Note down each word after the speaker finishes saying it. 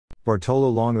Bartolo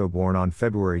Longo, born on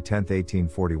February 10,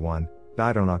 1841,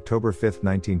 died on October 5,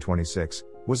 1926,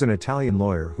 was an Italian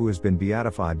lawyer who has been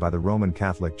beatified by the Roman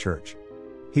Catholic Church.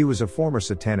 He was a former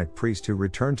satanic priest who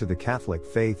returned to the Catholic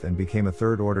faith and became a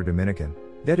third-order Dominican,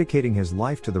 dedicating his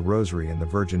life to the Rosary and the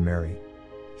Virgin Mary.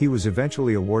 He was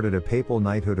eventually awarded a papal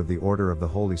knighthood of the Order of the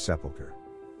Holy Sepulchre.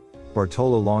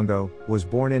 Bartolo Longo was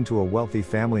born into a wealthy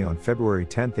family on February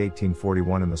 10,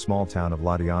 1841 in the small town of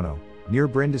Latiano, near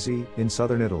Brindisi, in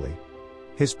southern Italy.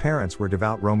 His parents were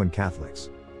devout Roman Catholics.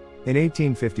 In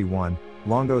 1851,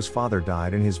 Longo's father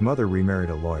died and his mother remarried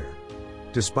a lawyer.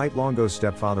 Despite Longo's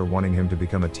stepfather wanting him to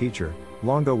become a teacher,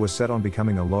 Longo was set on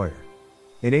becoming a lawyer.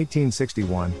 In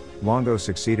 1861, Longo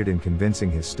succeeded in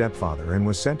convincing his stepfather and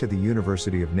was sent to the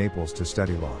University of Naples to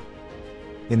study law.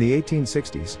 In the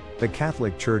 1860s, the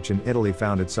Catholic Church in Italy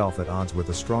found itself at odds with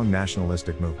a strong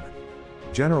nationalistic movement.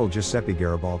 General Giuseppe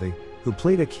Garibaldi, who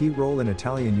played a key role in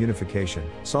Italian unification,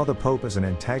 saw the Pope as an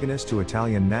antagonist to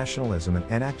Italian nationalism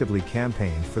and actively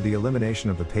campaigned for the elimination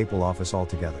of the papal office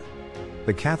altogether.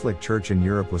 The Catholic Church in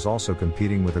Europe was also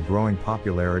competing with a growing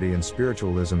popularity in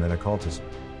spiritualism and occultism.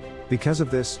 Because of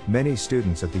this, many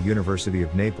students at the University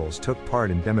of Naples took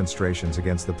part in demonstrations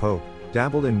against the Pope,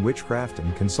 dabbled in witchcraft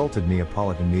and consulted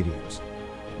Neapolitan mediums.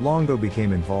 Longo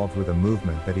became involved with a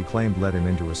movement that he claimed led him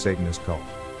into a Satanist cult.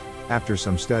 After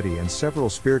some study and several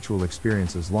spiritual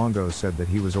experiences, Longo said that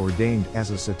he was ordained as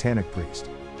a satanic priest.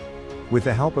 With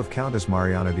the help of Countess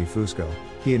Mariana di Fusco,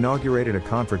 he inaugurated a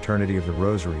confraternity of the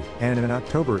Rosary, and in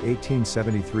October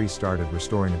 1873 started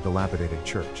restoring a dilapidated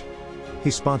church. He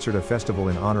sponsored a festival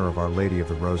in honor of Our Lady of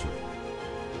the Rosary.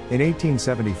 In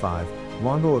 1875,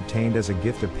 Longo obtained as a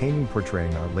gift a painting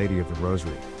portraying Our Lady of the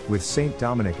Rosary, with Saint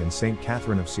Dominic and Saint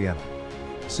Catherine of Siena.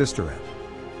 Sister M.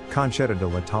 Conchetta de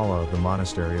la Talla of the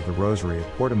Monastery of the Rosary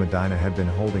at Porta Medina had been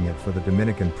holding it for the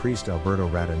Dominican priest Alberto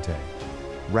Radente.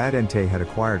 Radente had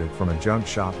acquired it from a junk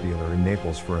shop dealer in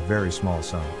Naples for a very small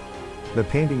sum. The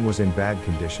painting was in bad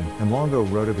condition, and Longo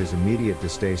wrote of his immediate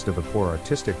distaste of the poor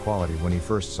artistic quality when he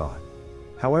first saw it.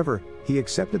 However, he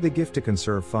accepted the gift to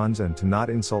conserve funds and to not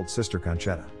insult Sister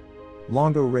Conchetta.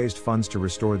 Longo raised funds to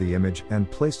restore the image and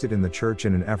placed it in the church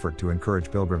in an effort to encourage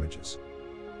pilgrimages.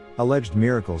 Alleged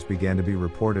miracles began to be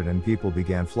reported and people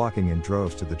began flocking in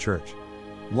droves to the church.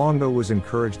 Longo was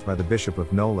encouraged by the Bishop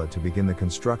of Nola to begin the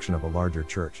construction of a larger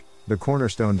church, the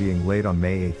cornerstone being laid on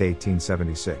May 8,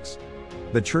 1876.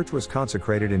 The church was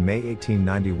consecrated in May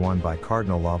 1891 by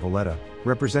Cardinal La Valletta,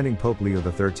 representing Pope Leo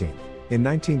XIII. In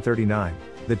 1939,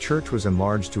 the church was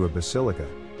enlarged to a basilica,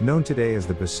 known today as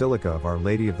the Basilica of Our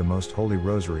Lady of the Most Holy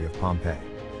Rosary of Pompeii.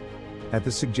 At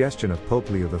the suggestion of Pope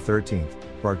Leo XIII,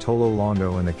 Bartolo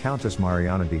Longo and the Countess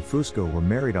Mariana di Fusco were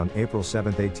married on April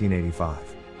 7, 1885.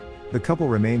 The couple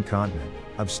remained continent,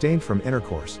 abstained from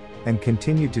intercourse, and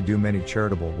continued to do many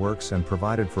charitable works and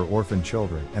provided for orphan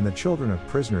children and the children of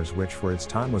prisoners, which for its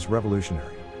time was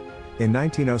revolutionary. In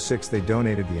 1906 they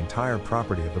donated the entire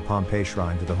property of the Pompeii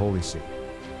Shrine to the Holy See.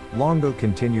 Longo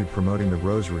continued promoting the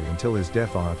Rosary until his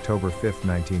death on October 5,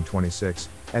 1926,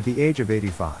 at the age of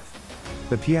 85.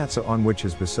 The piazza on which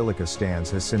his basilica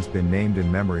stands has since been named in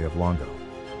memory of Longo.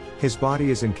 His body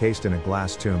is encased in a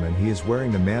glass tomb and he is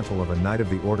wearing the mantle of a Knight of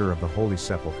the Order of the Holy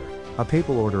Sepulchre, a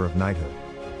papal order of knighthood.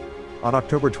 On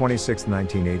October 26,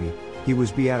 1980, he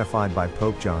was beatified by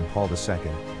Pope John Paul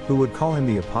II, who would call him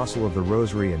the Apostle of the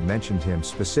Rosary and mentioned him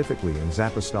specifically in his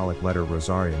apostolic letter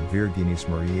Rosarium Virginis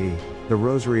Mariae, the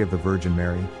Rosary of the Virgin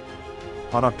Mary.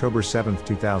 On October 7,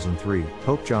 2003,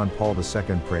 Pope John Paul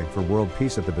II prayed for world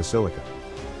peace at the Basilica.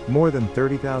 More than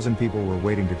 30,000 people were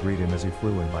waiting to greet him as he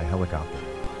flew in by helicopter.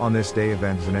 On this day,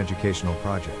 event is an educational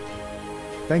project.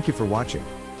 Thank you for watching.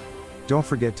 Don't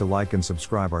forget to like and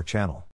subscribe our channel.